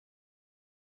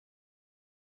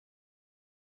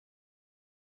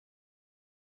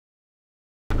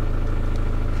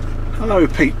Hello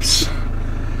peeps,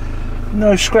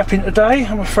 no scrapping today.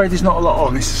 I'm afraid there's not a lot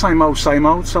on. It's the same old,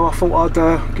 so I thought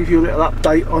I'd give you a little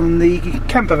update on the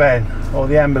camper van, or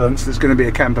the ambulance that's going to be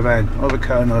a camper van, or the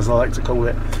Kern as I like to call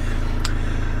it.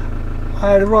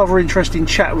 I had a rather interesting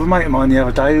chat with a mate of mine the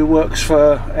other day who works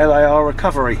for LAR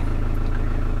Recovery.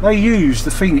 They use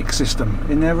the Phoenix system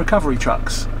in their recovery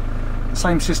trucks, the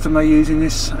same system they use in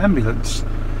this ambulance.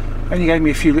 And he gave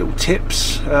me a few little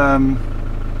tips.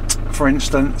 For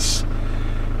instance,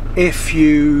 if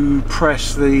you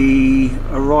press the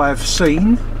arrive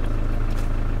scene,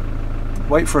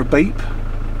 wait for a beep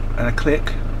and a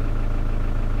click,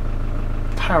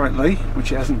 apparently,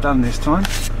 which it hasn't done this time,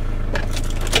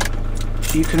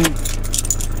 you can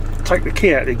take the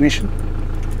key out of the ignition.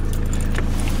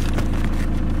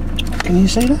 Can you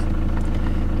see that?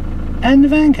 And the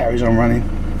van carries on running.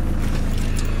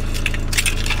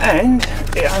 And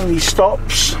it only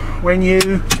stops when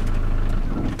you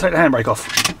take the handbrake off.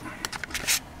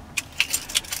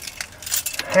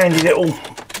 Handy little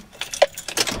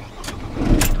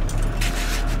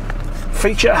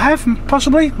feature to have,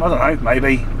 possibly. I don't know,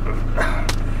 maybe.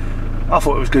 I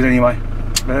thought it was good anyway.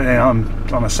 But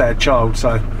I'm a sad child,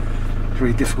 so it's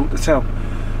really difficult to tell.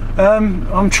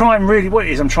 I'm trying really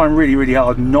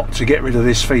hard not to get rid of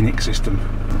this Phoenix system.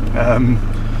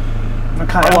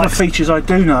 Okay, other features I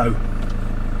do know.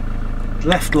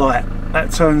 Left light,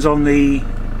 that turns on the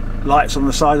lights on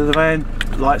the side of the van,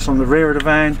 lights on the rear of the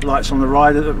van, lights on the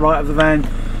right of the van.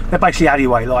 They're basically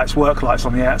alleyway lights, work lights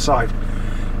on the outside.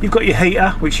 You've got your heater,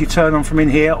 which you turn on from in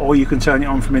here, or you can turn it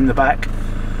on from in the back.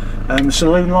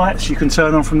 Saloon lights you can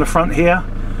turn on from the front here.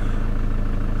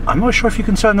 I'm not sure if you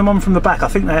can turn them on from the back. I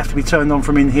think they have to be turned on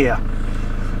from in here.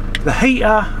 The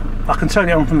heater, I can turn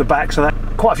it on from the back, so that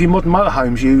quite a few modern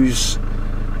motorhomes use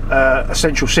a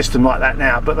central system like that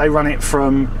now, but they run it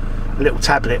from a little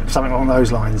tablet, something along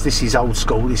those lines. This is old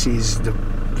school. This is the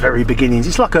very beginnings.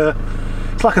 It's like an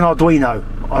Arduino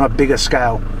on a bigger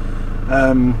scale.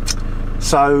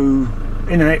 So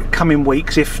in the coming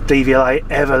weeks, if DVLA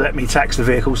ever let me tax the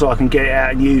vehicle so I can get it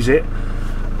out and use it,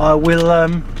 I will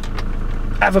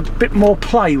have a bit more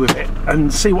play with it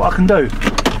and see what I can do.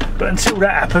 But until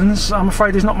that happens, I'm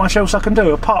afraid there's not much else I can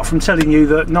do apart from telling you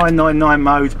that 999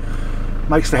 mode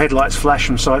makes the headlights flash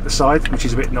from side to side, which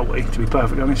is a bit naughty, to be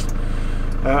perfectly honest.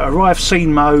 Arrive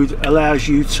scene mode allows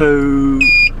you to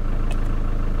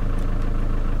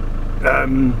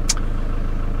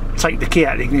take the key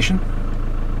out of the ignition.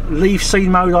 Leave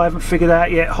scene mode I haven't figured out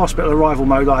yet. Hospital arrival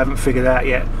mode I haven't figured out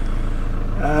yet.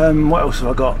 What else have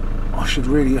I got?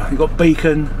 You've got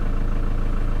beacon,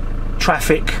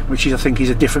 traffic, which is, I think, is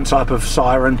a different type of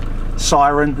siren.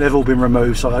 They've all been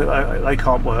removed, so they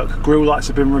can't work. Grille lights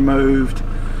have been removed.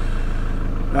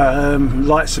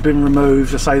 Lights have been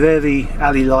removed. I say they're the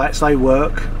alley lights, they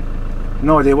work.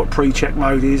 No idea what pre-check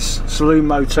mode is. Saloon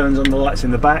mode turns on the lights in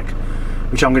the back,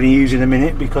 which I'm going to use in a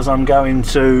minute because I'm going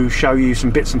to show you some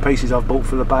bits and pieces I've bought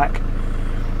for the back.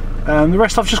 The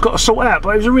rest I've just got to sort out,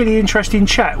 but it was a really interesting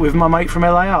chat with my mate from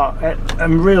LAR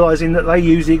and realising that they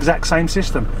use the exact same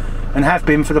system and have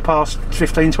been for the past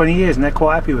 15-20 years, and they're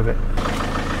quite happy with it.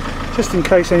 Just in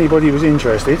case anybody was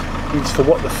interested as to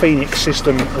what the Phoenix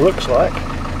system looks like,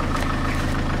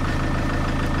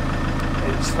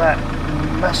 it's that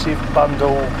massive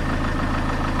bundle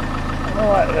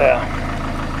right there.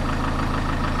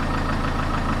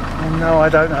 And no, I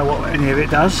don't know what any of it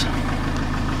does,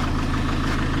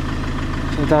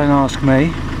 so don't ask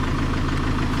me.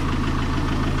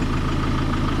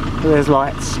 But there's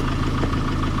lights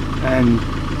and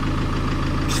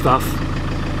stuff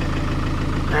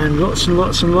and lots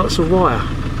of wire.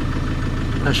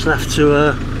 I just have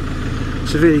to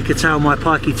severely curtail my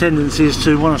pikey tendencies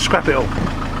to want to scrap it all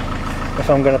if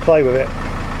I'm going to play with it.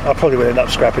 I probably will end up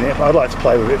scrapping it, but I'd like to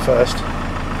play with it first.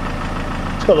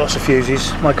 It's got lots of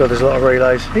fuses. My god, there's a lot of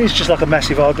relays. It's just like a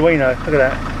massive Arduino. Look at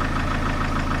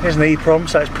that. There's an EEPROM,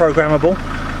 so it's programmable.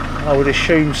 I would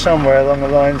assume somewhere along the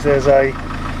lines there's a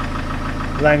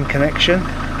LAN connection.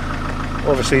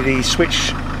 Obviously the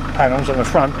switch panels on the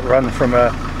front run from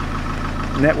a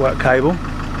network cable,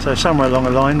 so somewhere along the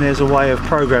line there's a way of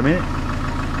programming it.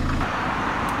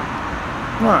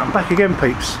 Right, I'm back again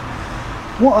peeps.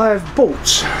 What I've bought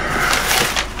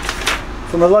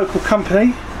from a local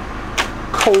company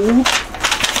called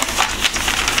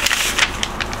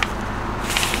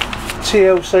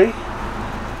TLC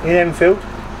in Enfield,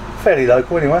 fairly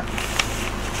local anyway.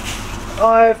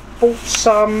 I've bought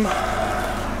some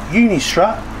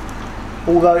Unistrut,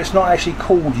 although it's not actually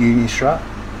called Unistrut,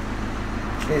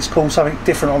 it's called something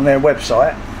different on their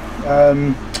website.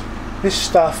 This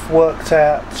stuff worked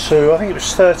out to, I think it was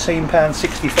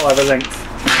 £13.65 a length.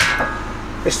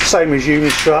 It's the same as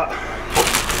Unistrut.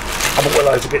 I bought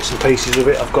loads of bits and pieces of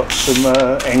it. I've got some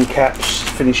end caps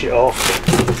to finish it off.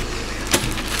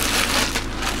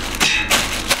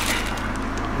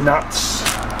 Nuts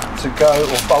to go,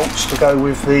 or bolts to go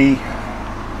with the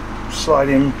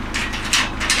sliding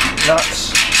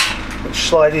nuts which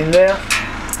slide in there.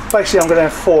 Basically I'm going to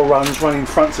have 4 runs running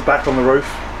front to back on the roof.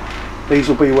 These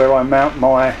will be where I mount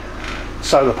my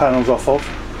solar panels off of.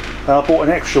 And I bought an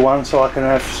extra one so I can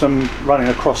have some running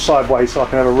across sideways so I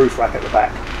can have a roof rack at the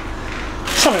back.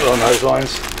 Something along those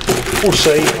lines. We'll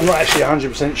see. I'm not actually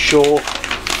 100% sure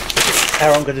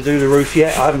how I'm going to do the roof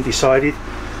yet. I haven't decided.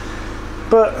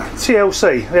 But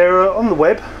TLC, they're on the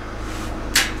web.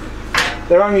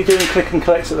 They're only doing click and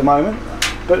collect at the moment,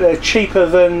 but they're cheaper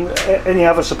than any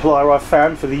other supplier I've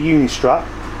found for the Unistrut.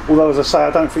 Although, as I say,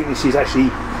 I don't think this is actually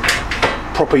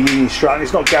proper Unistrut.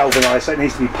 It's not galvanised, so it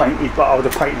needs to be painted, but I would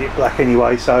have painted it black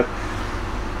anyway, so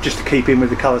just to keep in with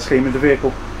the colour scheme of the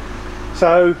vehicle.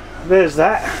 So there's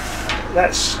that.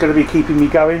 That's going to be keeping me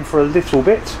going for a little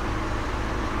bit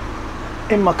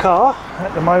in my car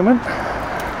at the moment.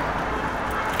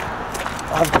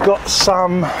 I've got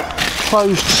some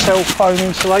closed cell phone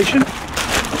insulation.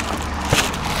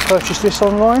 Purchased this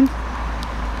online.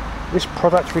 This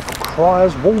product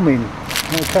requires warming.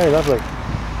 Okay, lovely.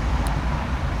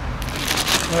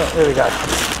 Well, there we go.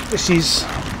 This is,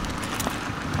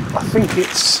 I think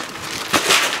it's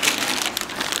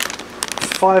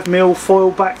 5mm foil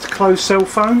backed closed cell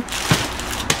foam.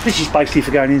 This is basically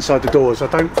for going inside the doors. I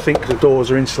don't think the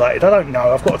doors are insulated. I don't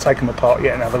know. I've got to take them apart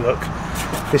yet and have a look.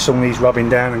 This all needs rubbing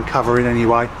down and covering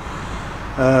anyway.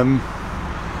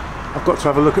 I've got to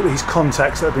have a look at these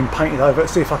contacts that have been painted over to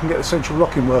see if I can get the central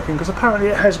locking working, because apparently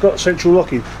it has got central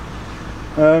locking.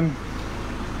 But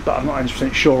I'm not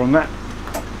 100% sure on that.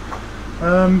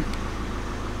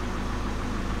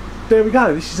 There we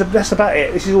go. That's about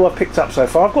it. This is all I've picked up so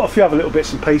far. I've got a few other little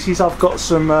bits and pieces. I've got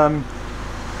some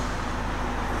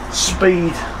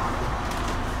speed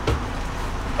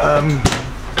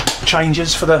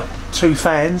changes for the 2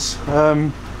 fans,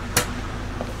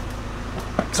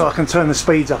 so I can turn the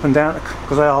speeds up and down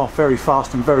because they are very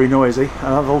fast and very noisy. And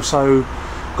I've also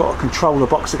got a controller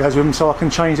box that goes with them so I can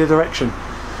change their direction.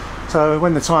 So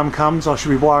when the time comes I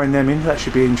should be wiring them in. That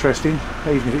should be interesting,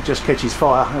 even if it just catches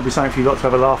fire. It'll be something for you lot to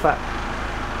have a laugh at.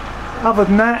 Other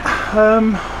than that,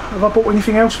 have I bought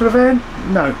anything else for the van?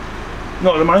 No,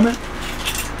 not at the moment.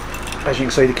 As you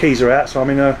can see, the keys are out, so I'm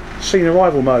in a scene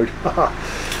arrival mode.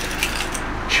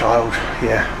 Child,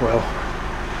 yeah, well.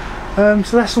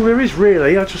 So that's all there is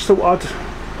really. I just thought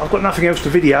I've got nothing else to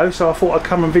video, so I thought I'd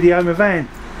come and video my van.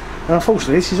 And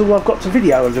unfortunately this is all I've got to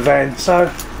video of the van,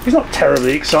 so it's not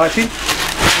terribly exciting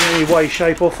in any way,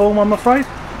 shape or form, I'm afraid.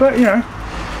 But you know,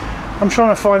 I'm trying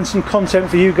to find some content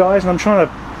for you guys, and I'm trying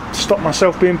to stop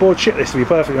myself being bored shitless, to be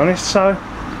perfectly honest. So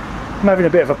I'm having a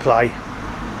bit of a play.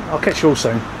 I'll catch you all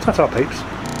soon. Ta-ta peeps.